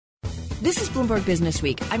This is Bloomberg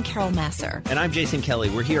Businessweek. I'm Carol Massar. And I'm Jason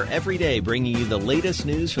Kelly. We're here every day bringing you the latest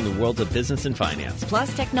news from the worlds of business and finance.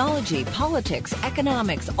 Plus technology, politics,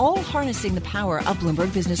 economics, all harnessing the power of Bloomberg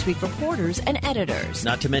Businessweek reporters and editors.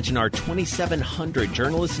 Not to mention our 2,700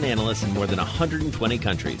 journalists and analysts in more than 120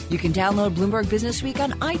 countries. You can download Bloomberg Businessweek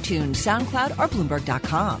on iTunes, SoundCloud, or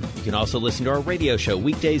Bloomberg.com. You can also listen to our radio show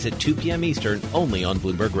weekdays at 2 p.m. Eastern, only on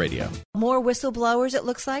Bloomberg Radio. More whistleblowers, it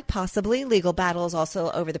looks like, possibly. Legal battles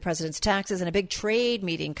also over the president's taxes and a big trade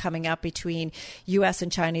meeting coming up between U.S.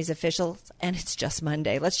 and Chinese officials. And it's just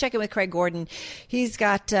Monday. Let's check in with Craig Gordon. He's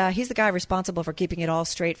the guy responsible for keeping it all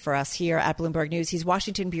straight for us here at Bloomberg News. He's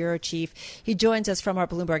Washington Bureau Chief. He joins us from our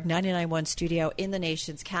Bloomberg 99.1 studio in the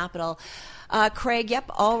nation's capital. Craig,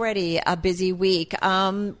 already a busy week.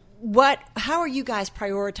 How are you guys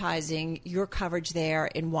prioritizing your coverage there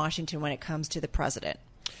in Washington when it comes to the president?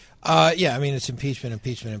 It's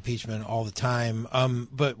impeachment all the time.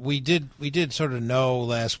 But we did sort of know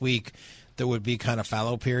last week there would be kind of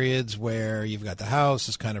fallow periods where you've got the House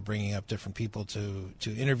is kind of bringing up different people to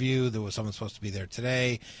interview. There was someone supposed to be there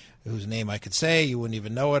today whose name I could say. You wouldn't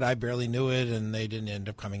even know it. I barely knew it, and they didn't end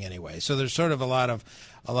up coming anyway. So there's sort of a lot of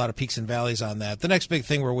peaks and valleys on that. The next big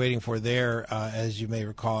thing we're waiting for there, as you may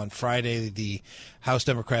recall, on Friday, the House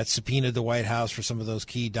Democrats subpoenaed the White House for some of those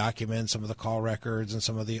key documents, some of the call records, and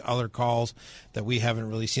some of the other calls that we haven't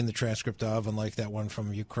really seen the transcript of, unlike that one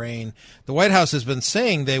from Ukraine. The White House has been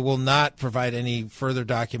saying they will not provide any further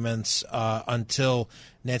documents until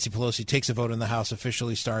Nancy Pelosi takes a vote in the House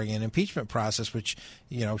officially starting an impeachment process, which,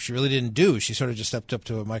 she really didn't do. She sort of just stepped up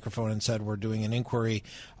to a microphone and said, we're doing an inquiry.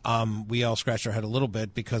 We all scratched our head a little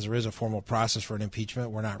bit because there is a formal process for an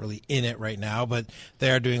impeachment. We're not really in it right now, but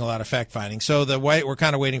they are doing a lot of fact-finding. So we're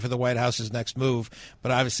kind of waiting for the White House's next move.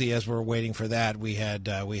 But obviously, as we're waiting for that, we had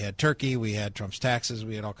Turkey, we had Trump's taxes,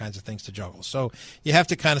 we had all kinds of things to juggle. So you have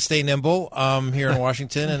to kind of stay nimble here in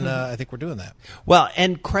Washington, and I think we're doing that. Well,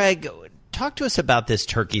 and Craig, talk to us about this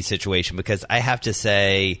Turkey situation, because I have to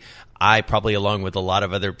say I probably, along with a lot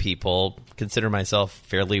of other people, consider myself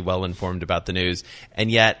fairly well informed about the news. And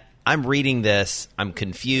yet I'm reading this, I'm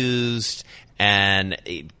confused, and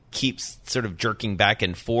it keeps sort of jerking back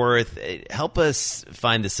and forth. Help us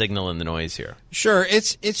find the signal in the noise here. Sure,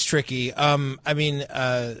 it's tricky.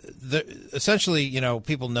 Essentially,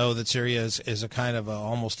 people know that Syria is a kind of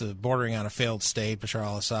almost bordering on a failed state. Bashar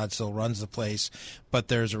al-Assad still runs the place, but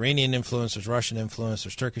there's Iranian influence, there's Russian influence,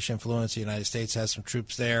 there's Turkish influence. The United States has some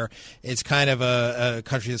troops there. It's kind of a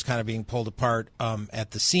country that's kind of being pulled apart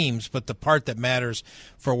at the seams. But the part that matters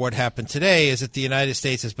for what happened today is that the United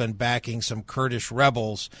States has been backing some Kurdish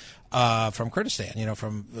rebels from Kurdistan,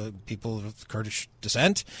 from people of Kurdish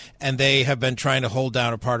descent, and they have been trying to hold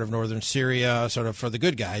down a part of northern Syria, sort of for the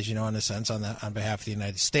good guys, in a sense, on behalf of the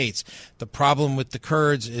United States. The problem with the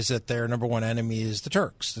Kurds is that their number one enemy is the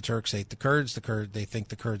Turks. The Turks hate the Kurds. They think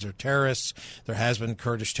the Kurds are terrorists. There has been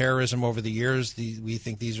Kurdish terrorism over the years. We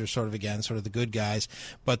think these are sort of the good guys.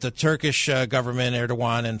 But the Turkish government,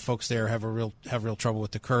 Erdogan, and folks there have real trouble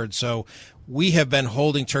with the Kurds. So we have been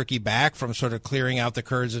holding Turkey back from sort of clearing out the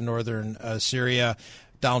Kurds in northern Syria.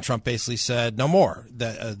 Donald Trump basically said no more,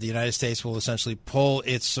 that the United States will essentially pull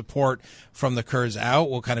its support from the Kurds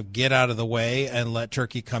out. We'll kind of get out of the way and let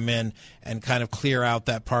Turkey come in and kind of clear out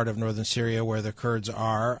that part of northern Syria where the Kurds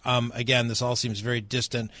are. Again, this all seems very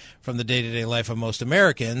distant from the day-to-day life of most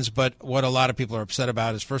Americans, but what a lot of people are upset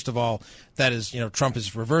about is, first of all, that is, Trump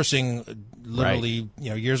is reversing literally,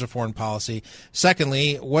 years of foreign policy.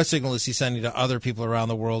 Secondly, what signal is he sending to other people around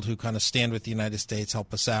the world who kind of stand with the United States,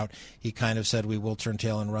 help us out? He kind of said we will turn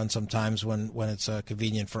tail and run sometimes when it's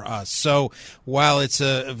convenient for us. So while it's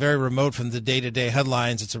very remote from the day-to-day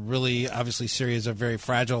headlines, it's obviously Syria is a very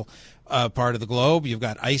fragile part of the globe. You've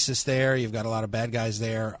got ISIS there. You've got a lot of bad guys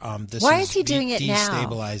there. Why is he doing it now?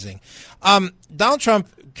 Destabilizing. Donald Trump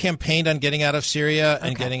campaigned on getting out of Syria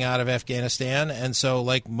and getting out of Afghanistan. And so,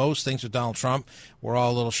 like most things with Donald Trump, we're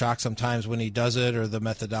all a little shocked sometimes when he does it or the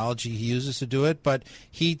methodology he uses to do it. But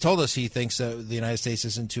he told us he thinks that the United States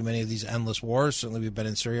is in too many of these endless wars. Certainly, we've been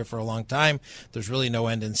in Syria for a long time. There's really no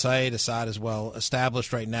end in sight. Assad is well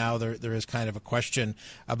established right now. There is kind of a question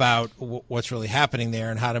about what's really happening there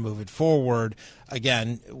and how to move it forward.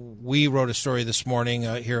 Again, we wrote a story this morning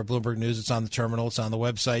here at Bloomberg News. It's on the terminal. It's on the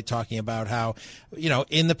website, talking about how,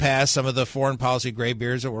 in the past, some of the foreign policy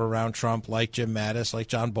graybeards that were around Trump, like Jim Mattis, like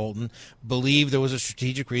John Bolton, believed there was a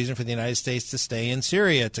strategic reason for the United States to stay in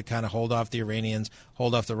Syria, to kind of hold off the Iranians,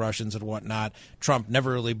 hold off the Russians and whatnot. Trump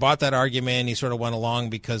never really bought that argument. He sort of went along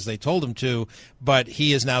because they told him to, but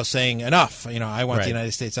he is now saying enough. I want the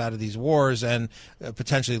United States out of these wars, and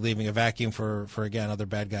potentially leaving a vacuum for again, other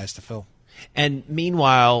bad guys to fill. And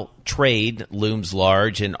meanwhile, trade looms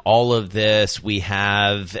large. In all of this, we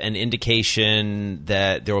have an indication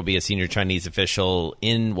that there will be a senior Chinese official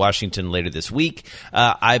in Washington later this week,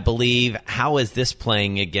 I believe. How is this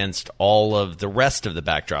playing against all of the rest of the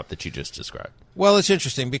backdrop that you just described? Well, it's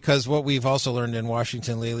interesting because what we've also learned in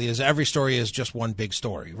Washington lately is every story is just one big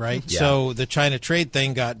story, right? Yeah. So the China trade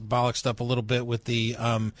thing got bollocksed up a little bit with the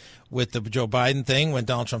Joe Biden thing when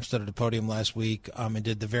Donald Trump stood at the podium last week and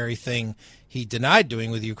did the very thing he denied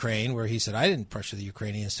doing with Ukraine, where he said, I didn't pressure the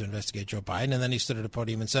Ukrainians to investigate Joe Biden. And then he stood at a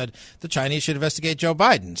podium and said, the Chinese should investigate Joe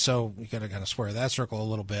Biden. So you got to kind of square that circle a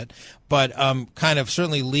little bit. But kind of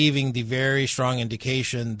certainly leaving the very strong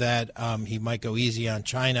indication that he might go easy on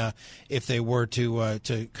China if they were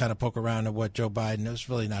to kind of poke around at what Joe Biden, it was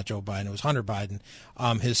really not Joe Biden, it was Hunter Biden.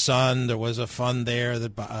 His son, there was a fund there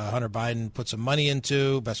that Hunter Biden put some money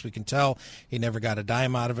into. Best we can tell, he never got a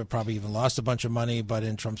dime out of it, probably even lost a bunch of money. But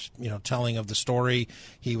in Trump's telling of the story,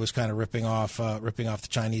 he was kind of ripping off the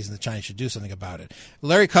Chinese, and the Chinese should do something about it.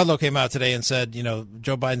 Larry Kudlow came out today and said,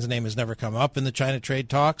 Joe Biden's name has never come up in the China trade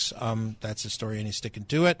talks. That's his story, and he's sticking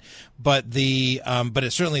to it. But but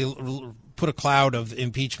it certainly put a cloud of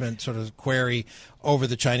impeachment sort of query over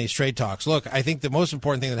the Chinese trade talks. Look, I think the most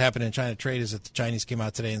important thing that happened in China trade is that the Chinese came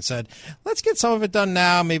out today and said, let's get some of it done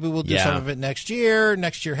now. Maybe we'll do some of it next year.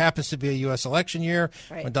 Next year happens to be a U.S. election year.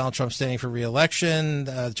 Right. When Donald Trump's standing for re-election,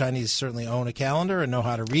 the Chinese certainly own a calendar and know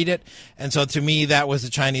how to read it. And so to me, that was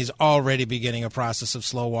the Chinese already beginning a process of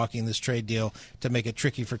slow walking this trade deal to make it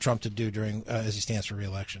tricky for Trump to do during as he stands for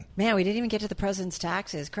re-election. Man, we didn't even get to the president's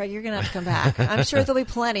taxes. Craig, you're going to have to come back. I'm sure there'll be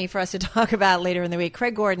plenty for us to talk about later in the week.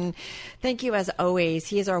 Craig Gordon, thank you as always.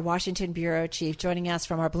 He is our Washington bureau chief, joining us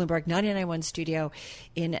from our Bloomberg 99.1 studio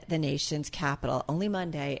in the nation's capital. Only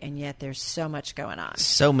Monday, and yet there's so much going on.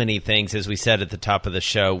 So many things, as we said at the top of the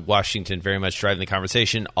show. Washington very much driving the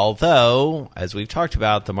conversation, although, as we've talked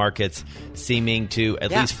about, the markets seeming to,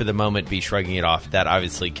 at least for the moment, be shrugging it off. That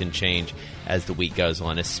obviously can change as the week goes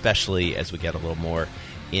on, especially as we get a little more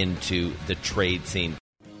into the trade scene.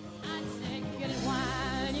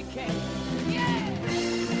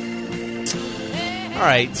 All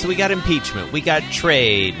right, so we got impeachment, we got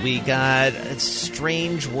trade, we got a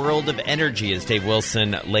strange world of energy, as Dave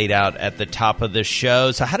Wilson laid out at the top of the show.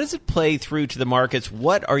 So how does it play through to the markets?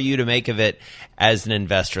 What are you to make of it as an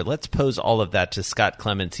investor? Let's pose all of that to Scott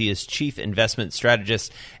Clemons. He is Chief Investment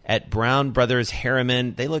Strategist at Brown Brothers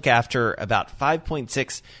Harriman. They look after about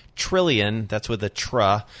 $5.6 trillion. That's with a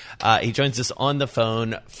tra. He joins us on the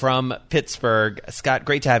phone from Pittsburgh. Scott,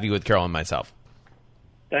 great to have you with Carol and myself.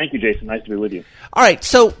 Thank you, Jason. Nice to be with you. All right.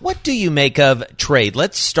 So what do you make of trade?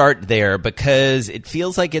 Let's start there because it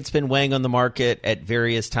feels like it's been weighing on the market at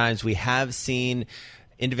various times. We have seen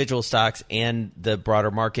individual stocks and the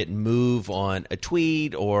broader market move on a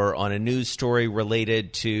tweet or on a news story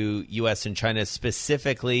related to U.S. and China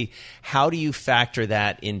specifically. How do you factor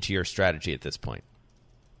that into your strategy at this point?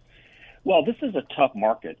 Well, this is a tough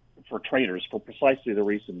market for traders for precisely the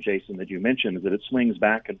reason, Jason, that you mentioned, is that it swings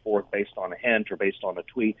back and forth based on a hint or based on a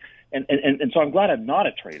tweet. And so I'm glad I'm not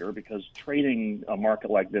a trader, because trading a market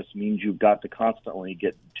like this means you've got to constantly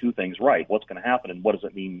get two things right. What's going to happen and what does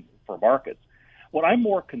it mean for markets? What I'm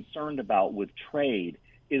more concerned about with trade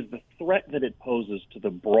is the threat that it poses to the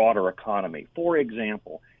broader economy. For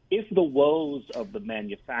example, if the woes of the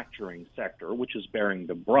manufacturing sector, which is bearing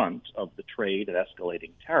the brunt of the trade and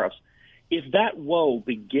escalating tariffs, if that woe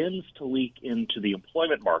begins to leak into the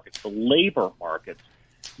employment markets, the labor markets,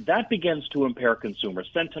 that begins to impair consumer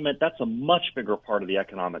sentiment. That's a much bigger part of the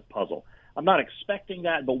economic puzzle. I'm not expecting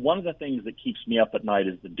that, but one of the things that keeps me up at night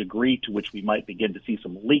is the degree to which we might begin to see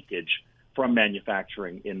some leakage from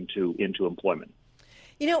manufacturing into employment.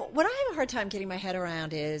 What I have a hard time getting my head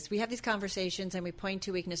around is we have these conversations and we point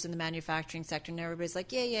to weakness in the manufacturing sector, and everybody's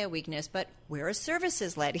like, yeah, weakness, but we're a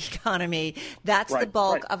services-led economy. That's the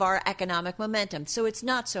bulk of our economic momentum, so it's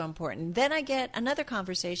not so important. Then I get another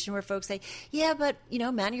conversation where folks say, yeah, but,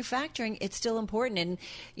 manufacturing, it's still important, and,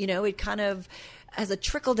 it kind of has a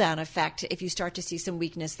trickle-down effect if you start to see some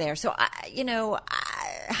weakness there. So,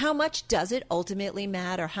 how much does it ultimately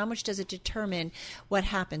matter? How much does it determine what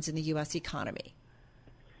happens in the U.S. economy?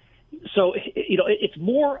 So, it's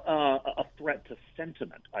more a threat to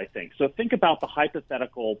sentiment, I think. So think about the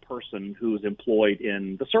hypothetical person who's employed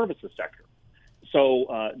in the services sector.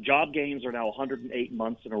 So job gains are now 108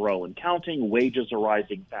 months in a row and counting. Wages are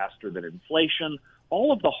rising faster than inflation.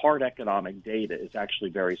 All of the hard economic data is actually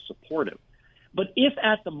very supportive. But if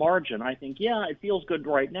at the margin I think, yeah, it feels good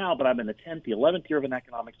right now, but I'm in the 10th, the 11th year of an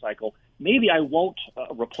economic cycle, maybe I won't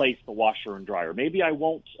replace the washer and dryer. Maybe I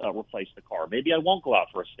won't replace the car. Maybe I won't go out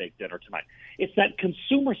for a steak dinner tonight. It's that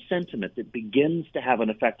consumer sentiment that begins to have an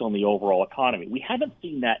effect on the overall economy. We haven't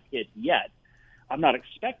seen that hit yet. I'm not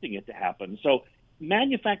expecting it to happen. So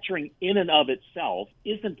manufacturing in and of itself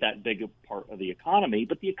isn't that big a part of the economy,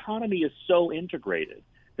 but the economy is so integrated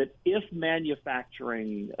that if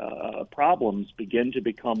manufacturing problems begin to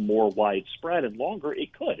become more widespread and longer,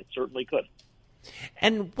 it could. It certainly could.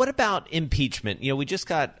 And what about impeachment? We just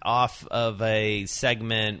got off of a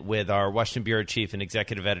segment with our Washington bureau chief and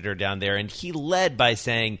executive editor down there, and he led by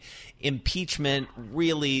saying impeachment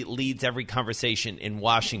really leads every conversation in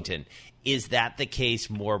Washington. Is that the case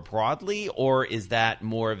more broadly, or is that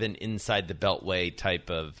more of an inside the beltway type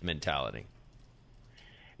of mentality?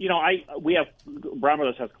 We have Brown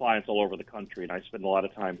Brothers has clients all over the country, and I spend a lot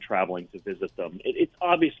of time traveling to visit them. It's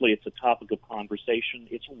obviously a topic of conversation.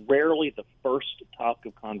 It's rarely the first topic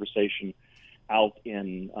of conversation out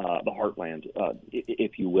in the heartland,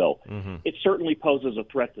 if you will. Mm-hmm. It certainly poses a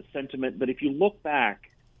threat to sentiment, but if you look back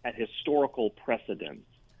at historical precedents,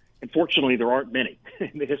 unfortunately there aren't many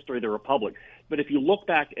in the history of the republic, but if you look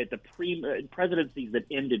back at the presidencies that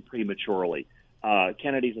ended prematurely,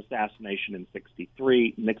 Kennedy's assassination in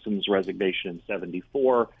 1963, Nixon's resignation in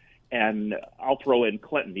 1974, and I'll throw in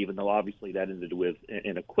Clinton, even though obviously that ended with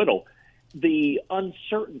an acquittal. The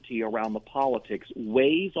uncertainty around the politics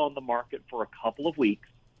weighs on the market for a couple of weeks,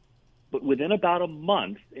 but within about a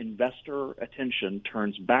month, investor attention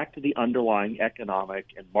turns back to the underlying economic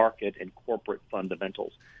and market and corporate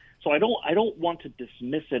fundamentals. So I don't want to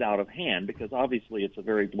dismiss it out of hand, because obviously it's a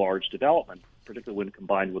very large development, particularly when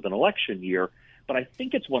combined with an election year. But I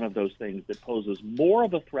think it's one of those things that poses more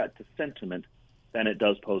of a threat to sentiment than it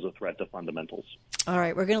does pose a threat to fundamentals. All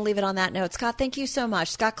right, we're going to leave it on that note. Scott, thank you so much.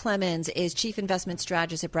 Scott Clemons is Chief Investment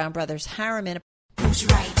Strategist at Brown Brothers Harriman. Who's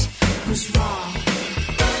right? Who's wrong?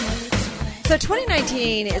 So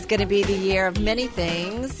 2019 is going to be the year of many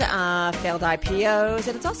things, failed IPOs,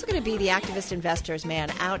 and it's also going to be the activist investors,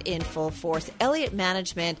 out in full force. Elliott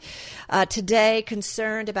Management today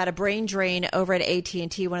concerned about a brain drain over at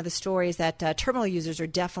AT&T, one of the stories that terminal users are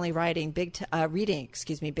definitely reading big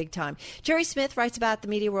time. Gerry Smith writes about the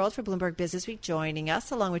media world for Bloomberg Businessweek, joining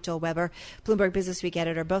us, along with Joel Weber, Bloomberg Businessweek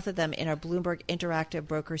editor, both of them in our Bloomberg Interactive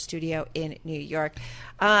Broker studio in New York.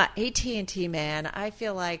 AT&T, man, I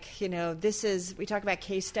feel like, we talk about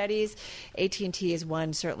case studies. AT&T is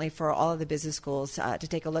one certainly for all of the business schools to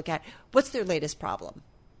take a look at. What's their latest problem?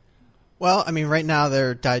 Well, right now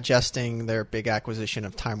they're digesting their big acquisition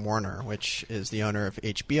of Time Warner, which is the owner of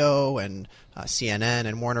HBO and CNN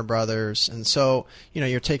and Warner Brothers. And so,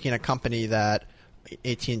 you're taking a company that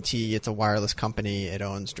AT&T, it's a wireless company. It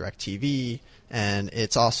owns DirecTV. And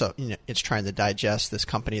it's also, it's trying to digest this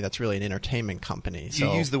company that's really an entertainment company.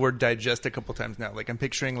 You use the word digest a couple times now. Like, I'm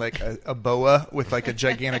picturing like a boa with like a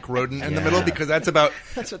gigantic rodent in the middle, because that's about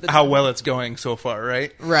how well it's going so far,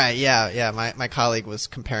 right? Right. Yeah. My colleague was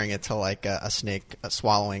comparing it to like a snake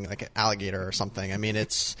swallowing like an alligator or something.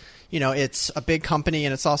 It's it's a big company,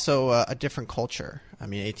 and it's also a different culture.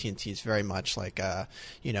 AT&T is very much like a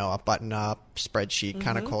button-up spreadsheet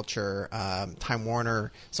kind of culture. Time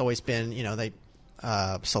Warner has always been, they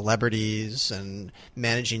celebrities and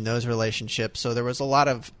managing those relationships. So there was a lot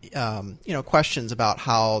of, questions about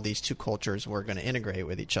how these two cultures were going to integrate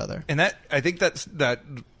with each other. And I think that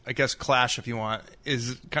clash, if you want,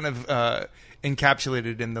 is kind of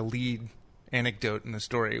encapsulated in the lead anecdote in the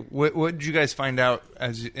story. What did you guys find out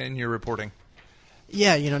in your reporting?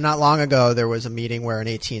 Yeah, not long ago there was a meeting where an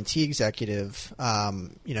AT&T executive,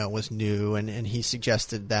 was new, and he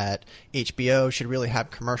suggested that HBO should really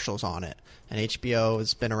have commercials on it. And HBO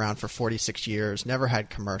has been around for 46 years, never had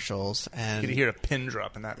commercials. And you could hear a pin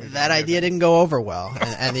drop in that. That idea didn't go over well,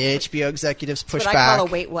 and the HBO executives pushed back. What I call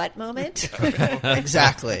a wait what moment.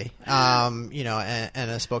 Exactly. And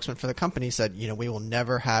a spokesman for the company said, we will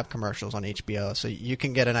never have commercials on HBO. So you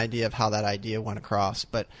can get an idea of how that idea went across,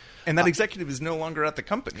 but. And that executive is no longer at the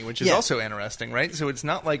company, which is also interesting, right? So it's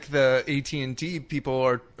not like the AT&T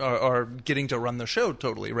people are getting to run the show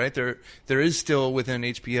totally, right? There is still within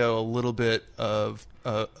HBO a little bit of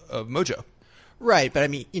mojo. Right,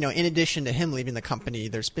 but in addition to him leaving the company,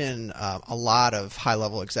 there's been a lot of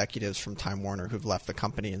high-level executives from Time Warner who've left the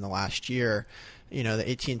company in the last year.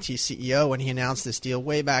 the AT&T CEO, when he announced this deal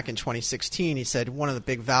way back in 2016, he said one of the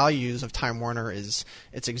big values of Time Warner is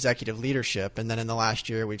its executive leadership. And then in the last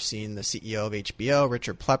year, we've seen the CEO of HBO,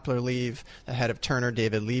 Richard Plepler, leave, the head of Turner,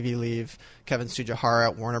 David Levy, leave, Kevin Tsujihara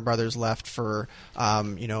at Warner Brothers left for, a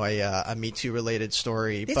Me Too related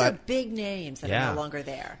story. These are big names that are no longer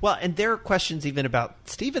there. Well, and there are questions even about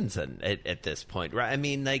Stevenson at this point, right? I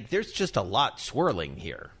mean, there's just a lot swirling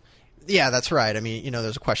here. Yeah, that's right. I mean,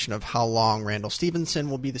 there's a question of how long Randall Stevenson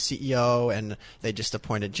will be the CEO, and they just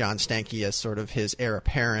appointed John Stankey as sort of his heir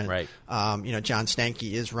apparent. Right. John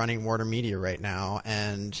Stankey is running Warner Media right now,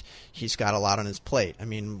 and he's got a lot on his plate. I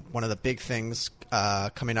mean, one of the big things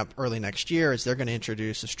coming up early next year is they're going to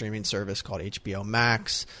introduce a streaming service called HBO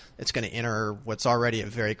Max. It's going to enter what's already a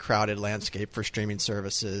very crowded landscape for streaming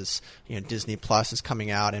services. Disney Plus is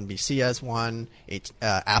coming out. NBC has one.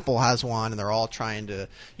 Apple has one, and they're all trying to,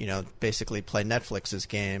 basically play Netflix's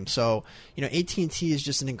game. So, AT&T is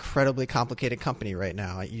just an incredibly complicated company right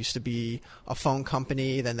now. It used to be a phone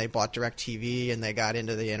company, then they bought DirecTV, and they got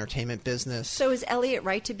into the entertainment business. So is Elliott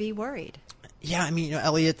right to be worried? Yeah, I mean,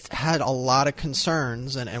 Elliott had a lot of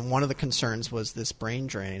concerns, and one of the concerns was this brain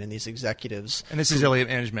drain and these executives. And this is Elliott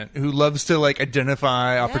Management, who loves to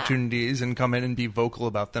identify opportunities and come in and be vocal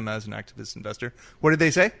about them as an activist investor. What did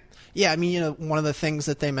they say? Yeah, I mean, one of the things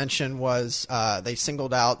that they mentioned was they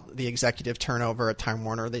singled out the executive turnover at Time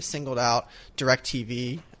Warner. They singled out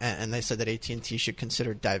DirecTV, and they said that AT&T should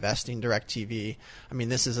consider divesting DirecTV. I mean,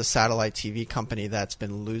 this is a satellite TV company that's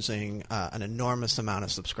been losing an enormous amount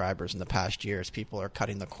of subscribers in the past years. People are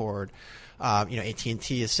cutting the cord.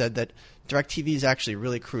 AT&T has said that DirecTV is actually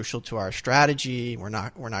really crucial to our strategy. We're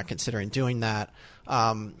not considering doing that.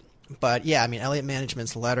 But yeah, I mean, Elliott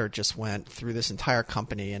Management's letter just went through this entire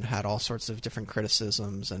company and had all sorts of different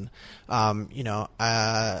criticisms. And,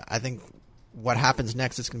 I think what happens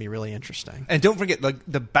next is going to be really interesting. And don't forget,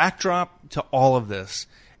 the backdrop to all of this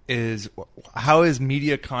is how is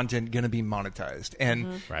media content going to be monetized? And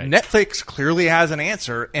Netflix clearly has an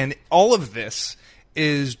answer. And all of this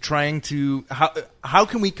is trying to how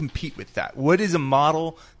can we compete with that? What is a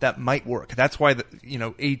model that might work? That's why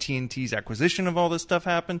AT&T's acquisition of all this stuff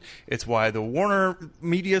happened. It's why the Warner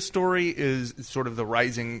Media story is sort of the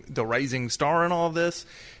rising star in all of this.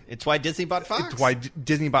 It's why Disney bought Fox. It's why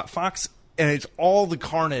Disney bought Fox, and it's all the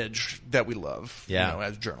carnage that we love,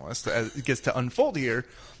 as journalists, as it gets to unfold here.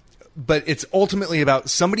 But it's ultimately about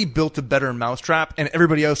somebody built a better mousetrap, and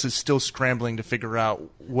everybody else is still scrambling to figure out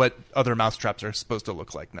what other mousetraps are supposed to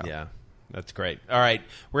look like now. Yeah, that's great. All right,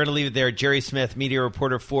 we're going to leave it there. Gerry Smith, media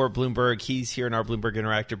reporter for Bloomberg. He's here in our Bloomberg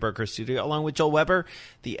Interactive Broker studio, along with Joel Weber,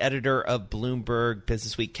 the editor of Bloomberg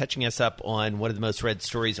Businessweek, catching us up on one of the most read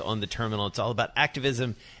stories on the terminal. It's all about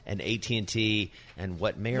activism and AT&T and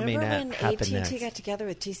what may or may not happen next. Remember when AT&T got together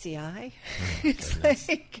with TCI? It's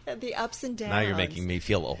like the ups and downs. Now you're making me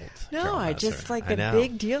feel old. No, I just like the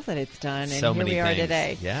big deal that it's done, and so here we are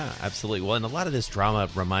today. Yeah, absolutely. Well, and a lot of this drama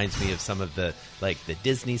reminds me of some of the the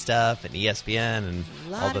Disney stuff and ESPN and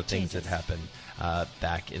all the things that happened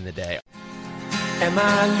back in the day. Am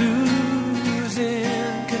I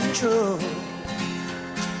losing control?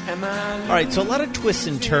 All right, so a lot of twists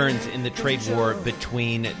and turns in the trade war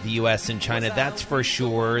between the U.S. and China. That's for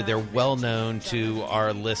sure. They're well known to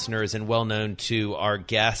our listeners and well known to our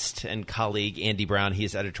guest and colleague, Andy Browne. He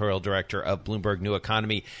is editorial director of Bloomberg New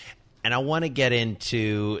Economy. And I want to get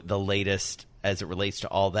into the latest as it relates to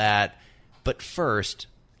all that. But first,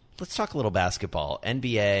 let's talk a little basketball.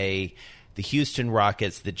 NBA, the Houston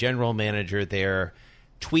Rockets, the general manager there,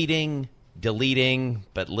 tweeting, deleting,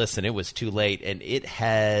 but listen, it was too late, and it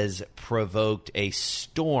has provoked a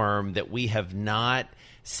storm that we have not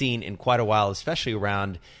seen in quite a while, especially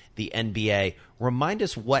around the NBA. Remind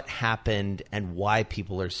us what happened and why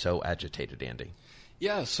people are so agitated, Andy.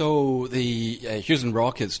 Yeah, so the Houston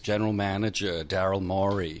Rockets general manager, Daryl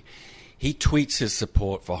Morey, he tweets his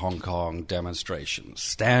support for Hong Kong demonstrations.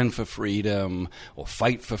 Stand for freedom, or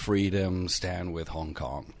fight for freedom, stand with Hong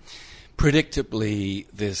Kong. Predictably,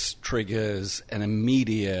 this triggers an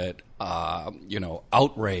immediate,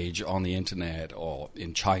 outrage on the internet or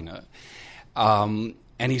in China, and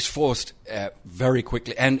he's forced very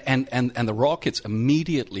quickly. And the Rockets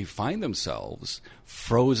immediately find themselves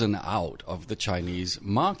frozen out of the Chinese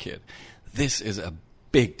market. This is a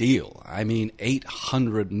big deal. I mean,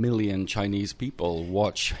 800 million Chinese people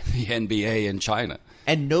watch the NBA in China.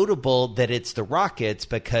 And notable that it's the Rockets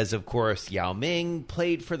because, of course, Yao Ming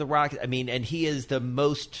played for the Rockets. I mean, and he is the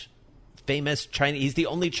most famous Chinese. He's the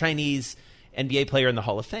only Chinese NBA player in the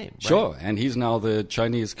Hall of Fame. Right? Sure, and he's now the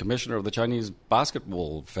Chinese commissioner of the Chinese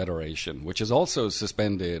Basketball Federation, which has also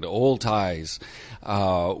suspended all ties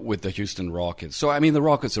with the Houston Rockets. So, I mean, the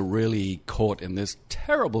Rockets are really caught in this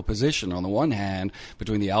terrible position, on the one hand,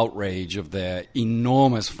 between the outrage of their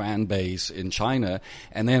enormous fan base in China,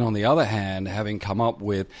 and then on the other hand, having come up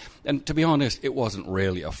with, and to be honest, it wasn't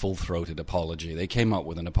really a full-throated apology. They came up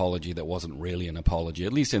with an apology that wasn't really an apology,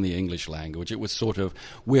 at least in the English language. It was sort of,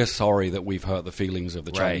 we're sorry that we've hurt the feelings of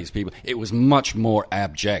the Chinese people. It was much more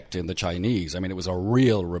abject in the Chinese. I mean, it was a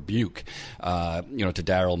real rebuke, to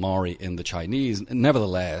Daryl Morey in the Chinese.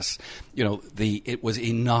 Nevertheless, it was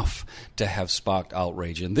enough to have sparked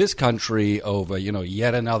outrage in this country over,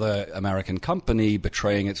 yet another American company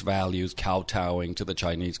betraying its values, kowtowing to the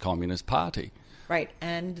Chinese Communist Party. Right,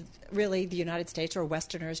 and really the United States or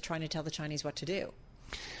Westerners trying to tell the Chinese what to do.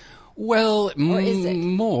 Well, or is it?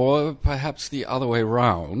 More perhaps the other way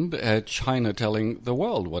around, China telling the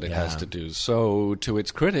world what it has to do. So to its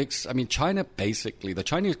critics, I mean, China basically, the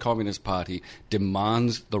Chinese Communist Party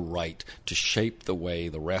demands the right to shape the way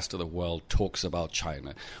the rest of the world talks about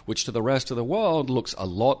China, which to the rest of the world looks a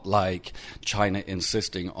lot like China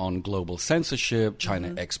insisting on global censorship,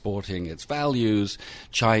 China exporting its values,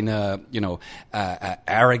 China,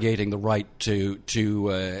 arrogating the right to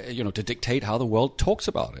dictate how the world talks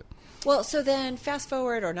about it. Well, so then fast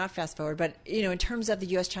forward, or not fast forward, but, in terms of the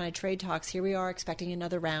U.S.-China trade talks, here we are expecting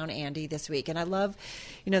another round, Andy, this week. And I love,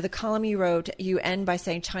 the column you wrote, you end by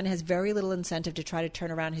saying China has very little incentive to try to turn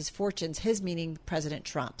around his fortunes, his meaning President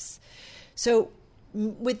Trump's. So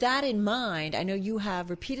with that in mind, I know you have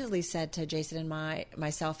repeatedly said to Jason and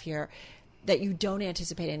myself here that you don't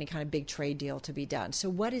anticipate any kind of big trade deal to be done. So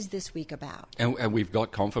what is this week about? And we've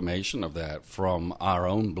got confirmation of that from our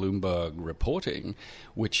own Bloomberg reporting,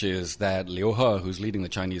 which is that Liu He, who's leading the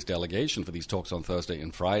Chinese delegation for these talks on Thursday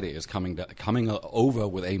and Friday, is coming over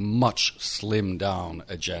with a much slimmed-down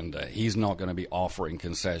agenda. He's not going to be offering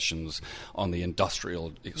concessions on the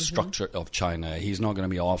industrial structure of China. He's not going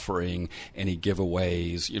to be offering any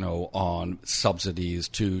giveaways, on subsidies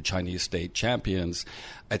to Chinese state champions.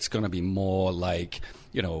 It's going to be more like,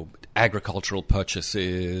 agricultural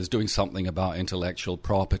purchases, doing something about intellectual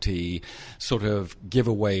property, sort of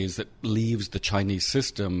giveaways that leaves the Chinese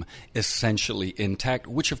system essentially intact,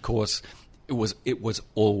 which, of course, it was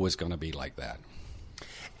always going to be like that.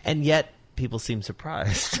 And yet people seem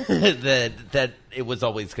surprised that it was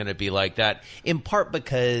always going to be like that, in part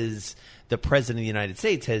because the president of the United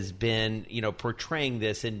States has been, portraying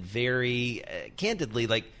this in very candidly,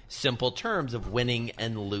 like, simple terms of winning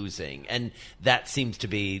and losing. And that seems to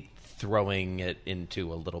be throwing it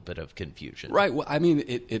into a little bit of confusion. Right. Well, I mean,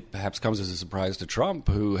 it perhaps comes as a surprise to Trump,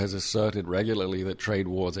 who has asserted regularly that trade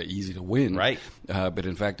wars are easy to win. Right. But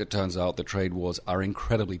in fact, it turns out that trade wars are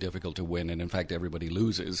incredibly difficult to win, and in fact, everybody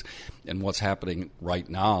loses. And what's happening right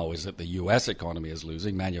now is that the U.S. economy is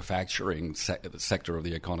losing. Manufacturing sector of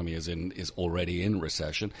the economy is already in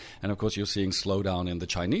recession. And of course, you're seeing slowdown in the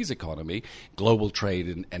Chinese economy. Global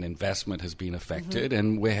trade and investment has been affected,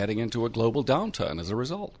 and we're heading into a global downturn as a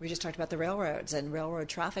result. We just talked about the railroads and railroad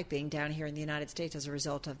traffic being down here in the United States as a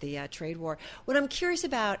result of the trade war. What I'm curious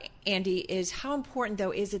about, Andy, is how important,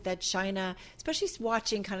 though, is it that China, especially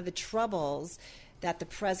watching kind of the troubles that the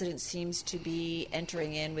president seems to be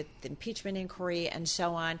entering in with the impeachment inquiry and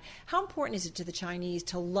so on, how important is it to the Chinese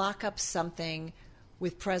to lock up something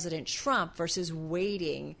with President Trump versus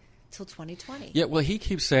waiting till 2020? Yeah, well, he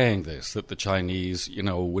keeps saying this, that the Chinese,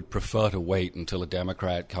 would prefer to wait until a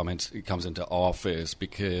Democrat comes into office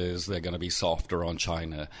because they're going to be softer on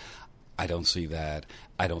China. I don't see that.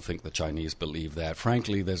 I don't think the Chinese believe that.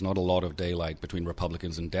 Frankly, there's not a lot of daylight between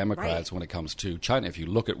Republicans and Democrats when it comes to China. If you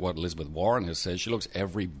look at what Elizabeth Warren has said, she looks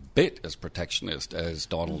every bit as protectionist as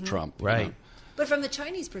Donald Trump. Right. But from the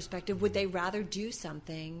Chinese perspective, would they rather do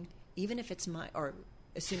something, even if it's or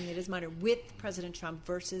assuming it is minor, with President Trump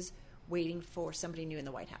versus waiting for somebody new in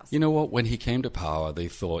the White House? You know what? When he came to power, they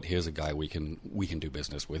thought, here's a guy we can do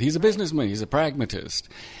business with. He's a businessman. He's a pragmatist.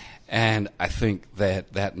 And I think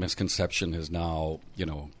that misconception has now,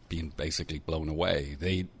 been basically blown away.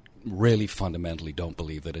 They really fundamentally don't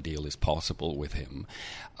believe that a deal is possible with him,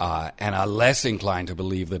 and are less inclined to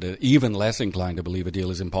believe a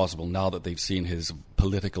deal is impossible now that they've seen his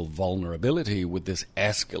political vulnerability with this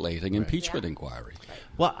escalating impeachment inquiry.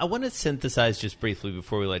 Well, I want to synthesize just briefly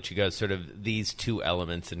before we let you go sort of these two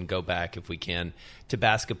elements and go back, if we can, to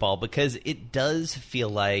basketball, because it does feel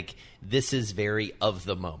like this is very of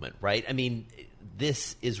the moment, right? I mean,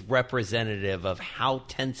 this is representative of how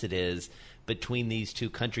tense it is between these two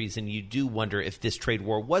countries, and you do wonder if this trade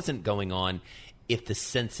war wasn't going on, if the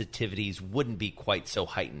sensitivities wouldn't be quite so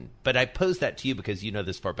heightened. But I pose that to you because you know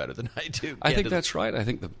this far better than I do. I think that's right. I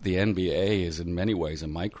think the NBA is in many ways a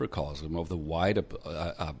microcosm of the wider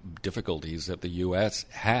difficulties that the U.S.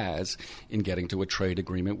 has in getting to a trade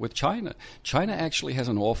agreement with China. China actually has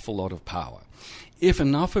an awful lot of power. If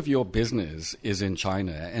enough of your business is in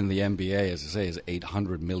China, and the NBA, as I say, is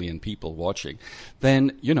 800 million people watching,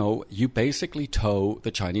 then, you basically toe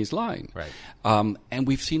the Chinese line. Right. And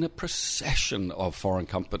we've seen a procession of foreign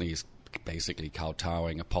companies basically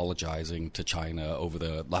kowtowing, apologizing to China over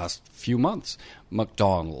the last few months.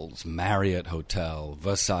 McDonald's, Marriott Hotel,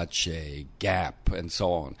 Versace, Gap, and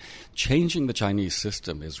so on. Changing the Chinese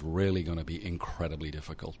system is really going to be incredibly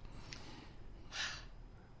difficult.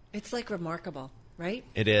 It's like remarkable. Right?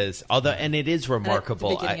 It is. And it is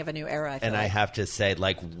remarkable. It's the beginning of a new era, I have to say,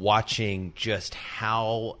 watching just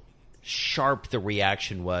how sharp the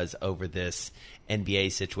reaction was over this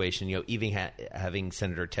NBA situation, even having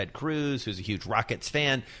Senator Ted Cruz, who's a huge Rockets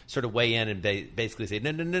fan, sort of weigh in and basically say,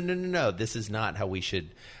 no, this is not how we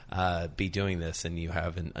should be doing this. And you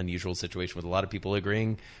have an unusual situation with a lot of people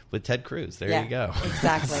agreeing with Ted Cruz. There you go.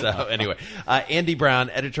 Exactly. So anyway, Andy Browne,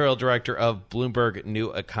 editorial director of Bloomberg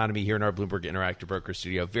New Economy, here in our Bloomberg Interactive Broker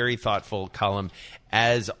Studio. Very thoughtful column,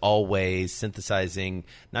 as always, synthesizing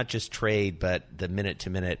not just trade, but the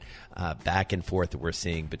minute-to-minute back and forth that we're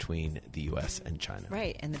seeing between the U.S. and China.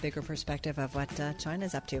 Right, and the bigger perspective of what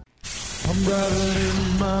China's up to. I'm driving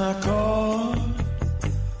in my car.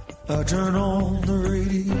 I turn on the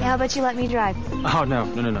radio. How about you let me drive? Oh, no.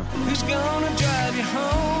 Who's gonna drive you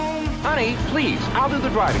home? Honey, please, I'll do the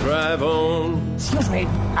driving. Drive on. Excuse me,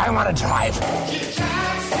 I want to drive.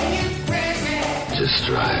 Just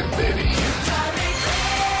drive, baby.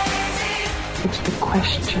 It's the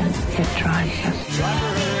question that drives us.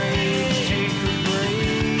 Take a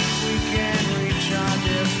break. We can reach our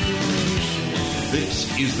destination.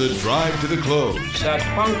 This is the Drive to the Close. That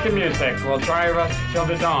funky music will drive us till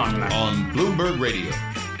the dawn. On Bloomberg Radio.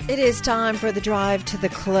 It is time for the Drive to the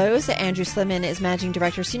Close. Andrew Slimmon is Managing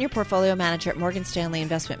Director, Senior Portfolio Manager at Morgan Stanley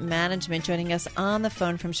Investment Management, joining us on the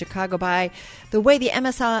phone from Chicago. By the way, the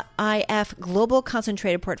MSIF Global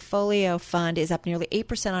Concentrated Portfolio Fund is up nearly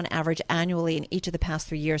 8% on average annually in each of the past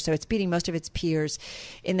 3 years, so it's beating most of its peers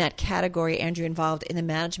in that category. Andrew, involved in the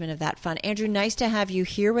management of that fund. Andrew, nice to have you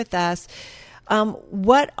here with us.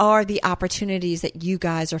 What are the opportunities that you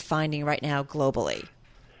guys are finding right now globally?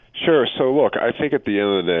 Sure. So, look, I think at the end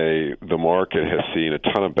of the day, the market has seen a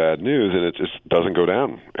ton of bad news, and it just doesn't go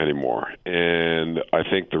down anymore. And I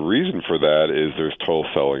think the reason for that is there's total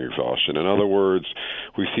selling exhaustion. In other words,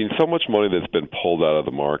 we've seen so much money that's been pulled out of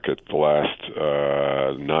the market the last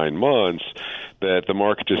 9 months that the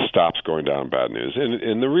market just stops going down bad news.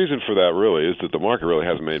 And the reason for that really is that the market really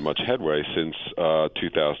hasn't made much headway since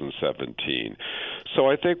 2017. So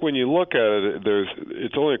I think when you look at it,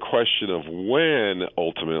 it's only a question of when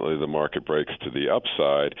ultimately the market breaks to the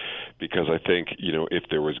upside, because I think, if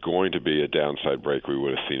there was going to be a downside break, we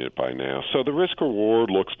would have seen it by now. So the risk reward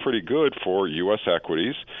looks pretty good for U.S.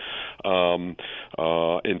 equities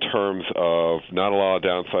in terms of not a lot of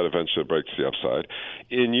downside, eventually it breaks to the upside.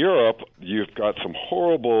 In Europe, you've got some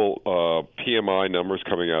horrible PMI numbers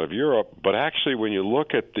coming out of Europe, but actually when you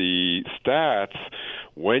look at the stats,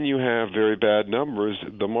 when you have very bad numbers,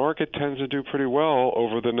 the market tends to do pretty well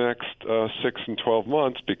over the next 6 and 12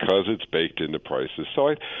 months because it's baked into prices. So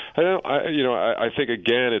I think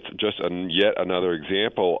again it's just yet another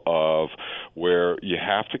example of where you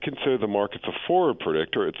have to consider the market's a forward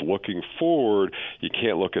predictor. It's looking forward. You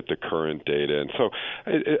can't look at the current data, and so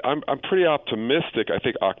I'm pretty optimistic. I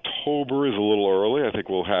think October is a little early. I think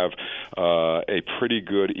we'll have a pretty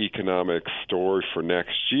good economic story for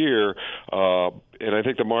next year. And I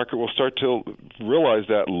think the market will start to realize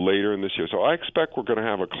that later in this year. So I expect we're going to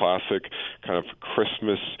have a classic kind of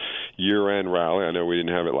Christmas year-end rally. I know we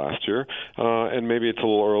didn't have it last year. And maybe it's a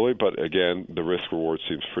little early, but again, the risk-reward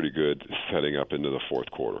seems pretty good setting up into the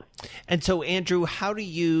fourth quarter. And so, Andrew, how do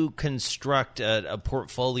you construct a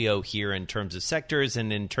portfolio here in terms of sectors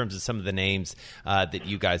and in terms of some of the names that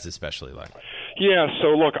you guys especially like? Yeah, so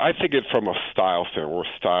look, I think it from a style standpoint.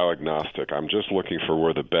 We're style agnostic. I'm just looking for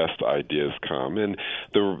where the best ideas come. And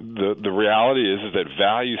the reality is that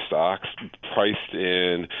value stocks priced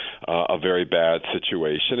in a very bad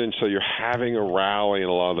situation. And so you're having a rally in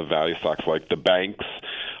a lot of the value stocks like the banks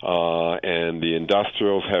and the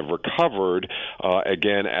industrials have recovered,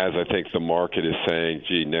 again, as I think the market is saying,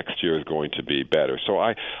 gee, next year is going to be better. So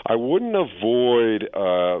I wouldn't avoid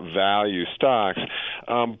value stocks.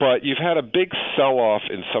 But you've had a big sell-off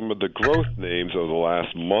in some of the growth names over the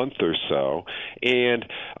last month or so, and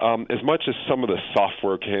as much as some of the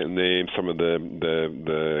software names, some of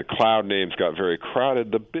the cloud names got very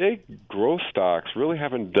crowded, the big growth stocks really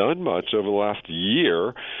haven't done much over the last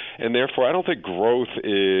year, and therefore I don't think growth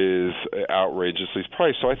is outrageously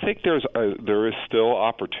priced. So I think there is still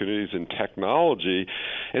opportunities in technology,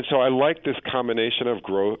 and so I like this combination of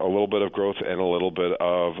growth, a little bit of growth and a little bit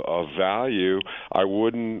of value. I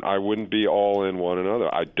wouldn't be all in one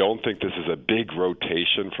another. I don't think this is a big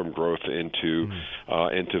rotation from growth into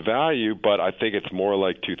value, but I think it's more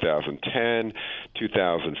like 2010,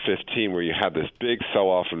 2015, where you had this big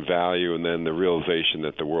sell-off in value, and then the realization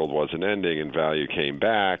that the world wasn't ending and value came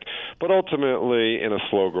back. But ultimately, in a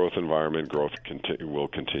slow growth environment, growth will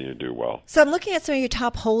continue to do well. So I'm looking at some of your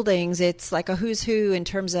top holdings. It's like a who's who in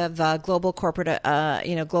terms of global corporate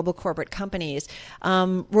companies.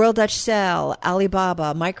 Royal Dutch Shell,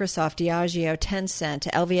 Alibaba, Microsoft, Diageo, Tencent,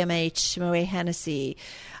 LVMH, Moët Hennessy.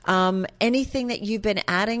 Anything that you've been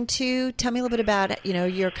adding to? Tell me a little bit about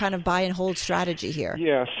your kind of buy and hold strategy here.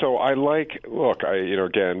 Yeah, so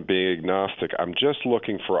again, being agnostic, I'm just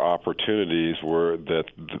looking for opportunities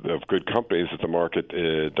of good companies that the market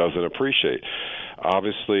doesn't appreciate.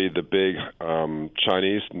 Obviously, the big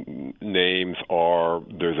Chinese names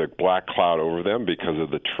there's a black cloud over them because of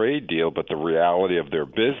the trade deal, but the reality of their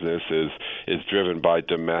business is driven by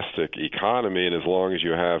domestic economy, and as long as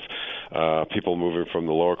you have people moving from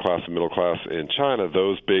the lower class and middle class in China,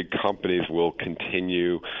 those big companies will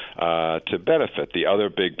continue to benefit. The other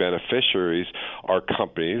big beneficiaries are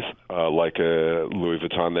companies like Louis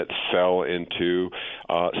Vuitton that sell into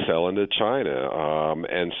China,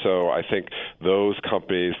 and so I think those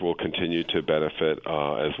companies will continue to benefit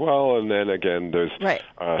as well. And then again, there's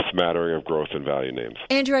a smattering of growth and value names.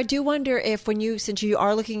 Andrew, I do wonder if since you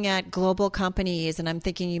are looking at global companies, and I'm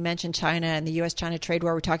thinking you mentioned China and the U.S.-China trade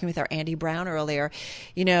war, we're talking with our Andy Browne earlier,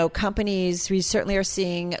 companies, we certainly are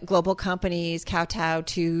seeing global companies kowtow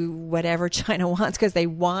to whatever China wants because they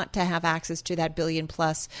want to have access to that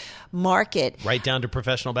billion-plus market. Right down to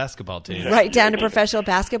professional basketball teams. Right down to professional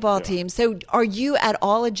basketball teams. So are you at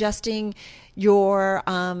all adjusting your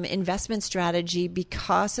investment strategy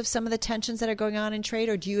because of some of the tensions that are going on in trade,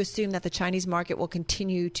 or do you assume that the Chinese market will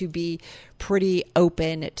continue to be pretty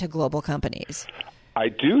open to global companies? I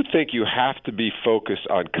do think you have to be focused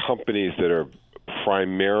on companies that are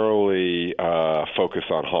primarily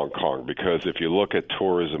focused on Hong Kong, because if you look at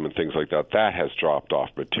tourism and things like that, that has dropped off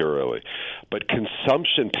materially. But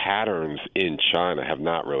consumption patterns in China have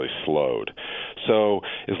not really slowed. So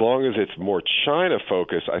as long as it's more China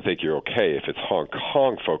focused, I think you're okay. If it's Hong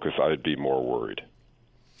Kong focused, I'd be more worried.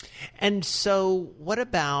 And so what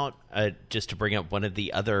about, just to bring up one of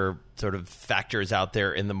the other sort of factors out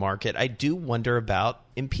there in the market, I do wonder about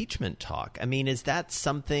impeachment talk. I mean, is that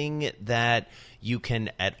something that you can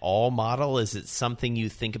at all model? Is it something you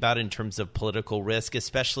think about in terms of political risk,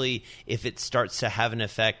 especially if it starts to have an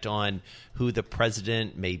effect on who the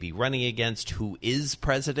president may be running against, who is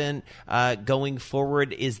president going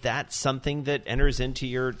forward? Is that something that enters into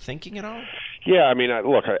your thinking at all? Yeah, I mean,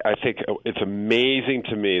 I think it's amazing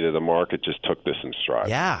to me that the market just took this in stride.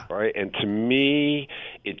 Yeah. Right? And to me,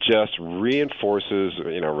 it just reinforces,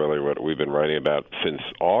 really what we've been writing about since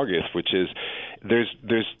August, which is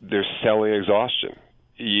there's selling exhaustion.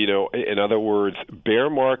 In other words,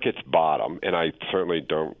 bear markets bottom, and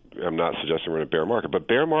I'm not suggesting we're in a bear market, but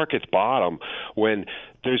bear markets bottom when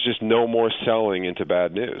there's just no more selling into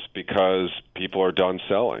bad news because people are done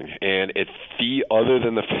selling. And other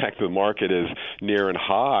than the fact the market is near and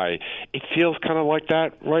high, it feels kind of like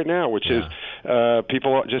that right now, which is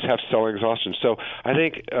people just have selling exhaustion. So I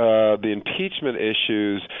think the impeachment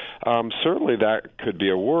issues, certainly that could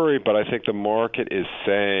be a worry, but I think the market is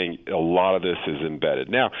saying a lot of this is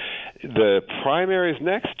embedded. Now, the primaries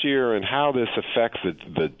next year and how this affects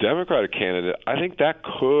the Democratic candidate, I think that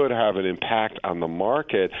could have an impact on the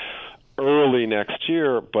market early next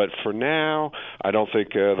year, but for now, I don't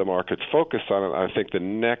think the market's focused on it. I think the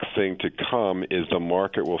next thing to come is the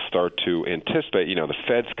market will start to anticipate. The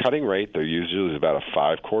Fed's cutting rate, there usually is about a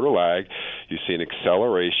 5-quarter lag. You see an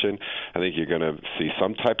acceleration. I think you're going to see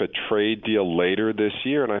some type of trade deal later this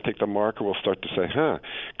year, and I think the market will start to say,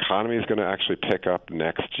 economy is going to actually pick up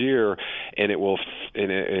next year, and it will,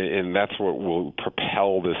 and that's what will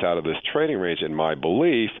propel this out of this trading range, in my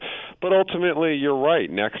belief. But ultimately, you're right.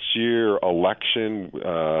 Next year, election,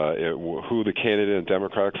 who the candidate on the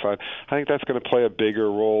Democratic side, I think that's going to play a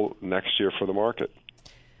bigger role next year for the market.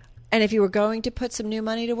 And if you were going to put some new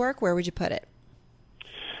money to work, where would you put it?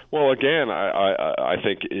 Well, again, I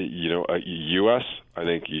think, U.S., I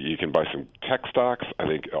think you can buy some tech stocks. I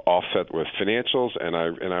think offset with financials, and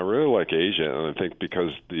I really like Asia, and I think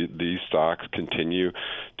because these stocks continue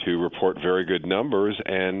to report very good numbers,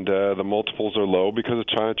 and the multiples are low because of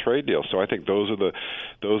China trade deals. So I think those are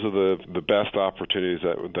the best opportunities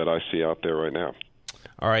that I see out there right now.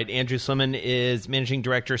 All right, Andrew Slimmon is Managing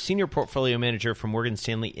Director, Senior Portfolio Manager for Morgan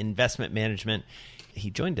Stanley Investment Management. He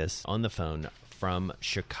joined us on the phone from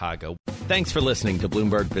Chicago. Thanks for listening to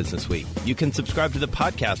Bloomberg Businessweek. You can subscribe to the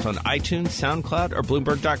podcast on iTunes, SoundCloud, or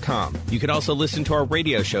Bloomberg.com. You can also listen to our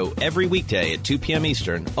radio show every weekday at 2 p.m.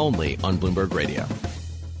 Eastern, only on Bloomberg Radio.